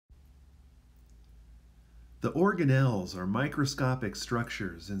The organelles are microscopic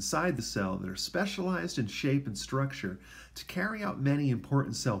structures inside the cell that are specialized in shape and structure to carry out many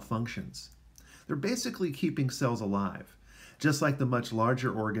important cell functions. They're basically keeping cells alive, just like the much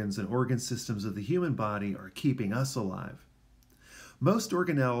larger organs and organ systems of the human body are keeping us alive. Most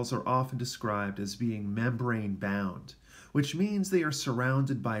organelles are often described as being membrane-bound, which means they are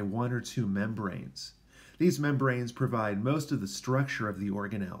surrounded by one or two membranes. These membranes provide most of the structure of the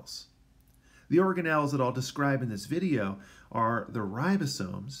organelles. The organelles that I'll describe in this video are the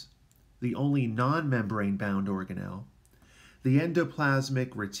ribosomes, the only non-membrane-bound organelle, the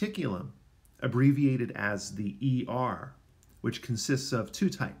endoplasmic reticulum, abbreviated as the ER, which consists of two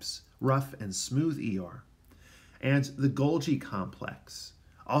types, rough and smooth ER, and the Golgi complex,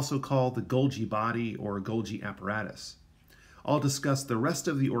 also called the Golgi body or Golgi apparatus. I'll discuss the rest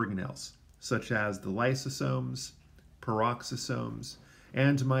of the organelles, such as the lysosomes, peroxisomes,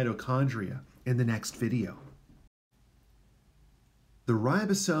 and mitochondria in the next video. The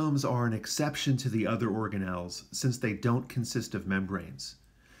ribosomes are an exception to the other organelles since they don't consist of membranes.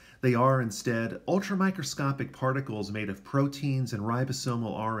 They are instead ultramicroscopic particles made of proteins and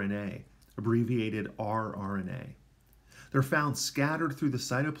ribosomal RNA, abbreviated rRNA. They're found scattered through the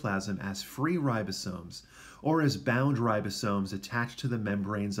cytoplasm as free ribosomes or as bound ribosomes attached to the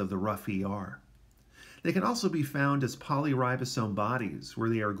membranes of the rough ER. They can also be found as polyribosome bodies, where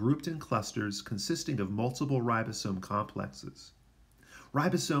they are grouped in clusters consisting of multiple ribosome complexes.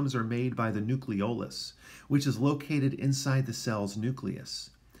 Ribosomes are made by the nucleolus, which is located inside the cell's nucleus.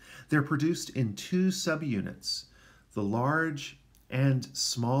 They're produced in two subunits, the large and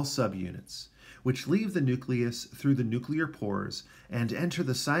small subunits, which leave the nucleus through the nuclear pores and enter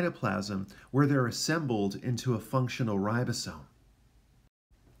the cytoplasm, where they're assembled into a functional ribosome.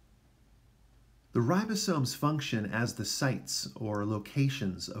 The ribosomes function as the sites or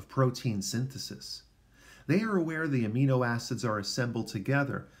locations of protein synthesis. They are where the amino acids are assembled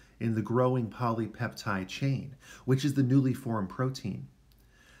together in the growing polypeptide chain, which is the newly formed protein.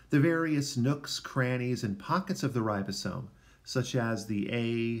 The various nooks, crannies, and pockets of the ribosome, such as the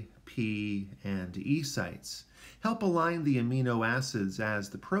A, P, and E sites, help align the amino acids as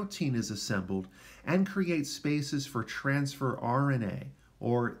the protein is assembled and create spaces for transfer RNA,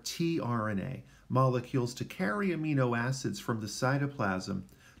 or tRNA, molecules to carry amino acids from the cytoplasm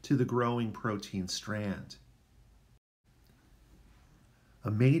to the growing protein strand.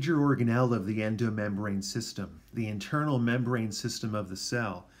 A major organelle of the endomembrane system, the internal membrane system of the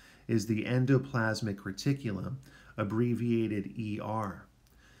cell, is the endoplasmic reticulum, abbreviated ER.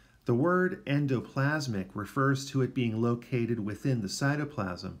 The word endoplasmic refers to it being located within the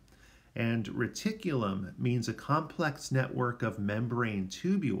cytoplasm, and reticulum means a complex network of membrane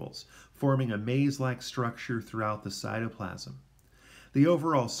tubules forming a maze-like structure throughout the cytoplasm. The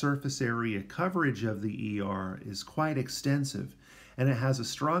overall surface area coverage of the ER is quite extensive, and it has a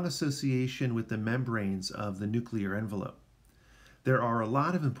strong association with the membranes of the nuclear envelope. There are a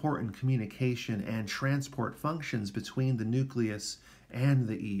lot of important communication and transport functions between the nucleus and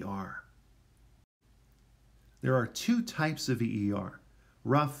the ER. There are two types of ER,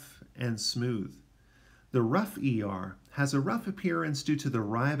 rough and smooth. The rough ER has a rough appearance due to the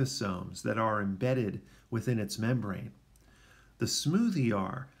ribosomes that are embedded within its membrane. The smooth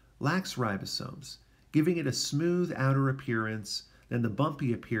ER lacks ribosomes, giving it a smooth outer appearance than the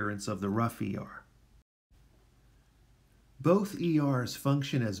bumpy appearance of the rough ER. Both ERs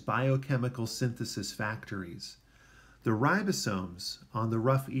function as biochemical synthesis factories. The ribosomes on the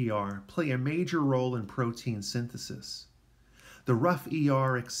rough ER play a major role in protein synthesis. The rough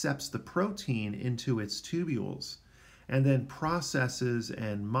ER accepts the protein into its tubules and then processes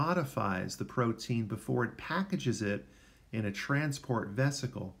and modifies the protein before it packages it in a transport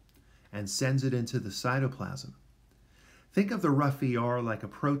vesicle and sends it into the cytoplasm. Think of the rough ER like a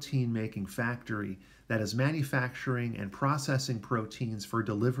protein-making factory that is manufacturing and processing proteins for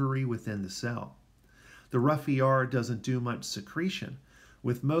delivery within the cell. The rough ER doesn't do much secretion,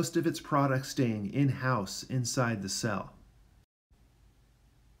 with most of its products staying in-house inside the cell.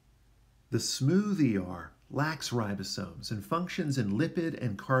 The smooth ER lacks ribosomes and functions in lipid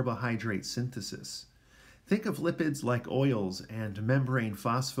and carbohydrate synthesis. Think of lipids like oils and membrane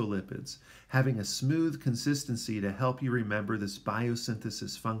phospholipids having a smooth consistency to help you remember this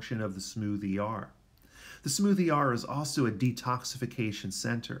biosynthesis function of the smooth ER. The smooth ER is also a detoxification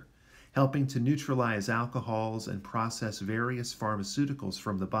center, helping to neutralize alcohols and process various pharmaceuticals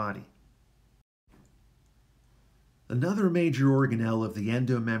from the body. Another major organelle of the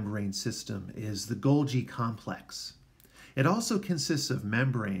endomembrane system is the Golgi complex. It also consists of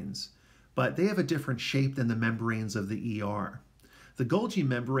membranes, but they have a different shape than the membranes of the ER. The Golgi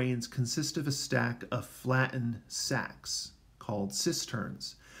membranes consist of a stack of flattened sacs called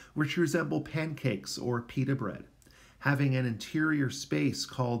cisterns, which resemble pancakes or pita bread, having an interior space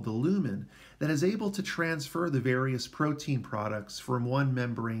called the lumen that is able to transfer the various protein products from one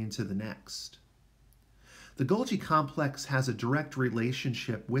membrane to the next. The Golgi complex has a direct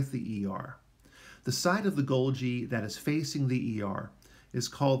relationship with the ER. The side of the Golgi that is facing the ER is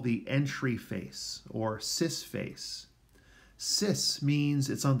called the entry face, or cis face. Cis means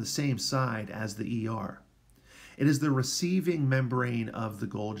it's on the same side as the ER. It is the receiving membrane of the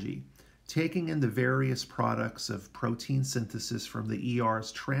Golgi, taking in the various products of protein synthesis from the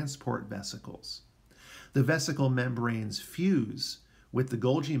ER's transport vesicles. The vesicle membranes fuse with the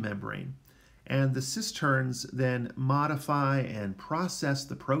Golgi membrane, and the cisterns then modify and process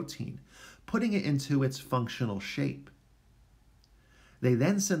the protein, putting it into its functional shape. They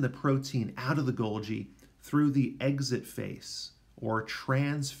then send the protein out of the Golgi through the exit face, or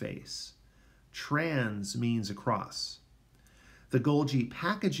trans face. Trans means across. The Golgi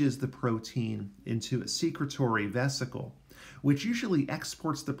packages the protein into a secretory vesicle, which usually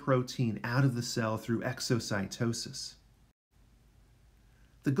exports the protein out of the cell through exocytosis.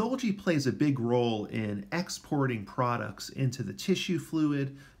 The Golgi plays a big role in exporting products into the tissue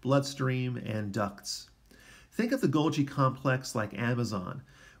fluid, bloodstream, and ducts. Think of the Golgi complex like Amazon,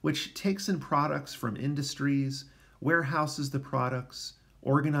 which takes in products from industries, warehouses the products,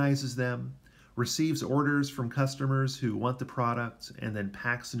 organizes them, receives orders from customers who want the product, and then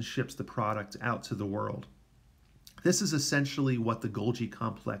packs and ships the product out to the world. This is essentially what the Golgi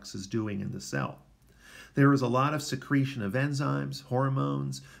complex is doing in the cell. There is a lot of secretion of enzymes,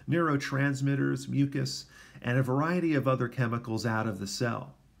 hormones, neurotransmitters, mucus, and a variety of other chemicals out of the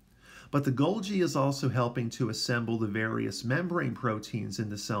cell. But the Golgi is also helping to assemble the various membrane proteins in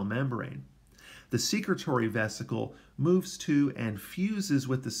the cell membrane. The secretory vesicle moves to and fuses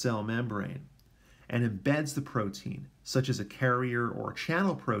with the cell membrane and embeds the protein, such as a carrier or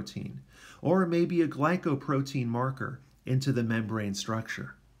channel protein, or maybe a glycoprotein marker, into the membrane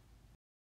structure.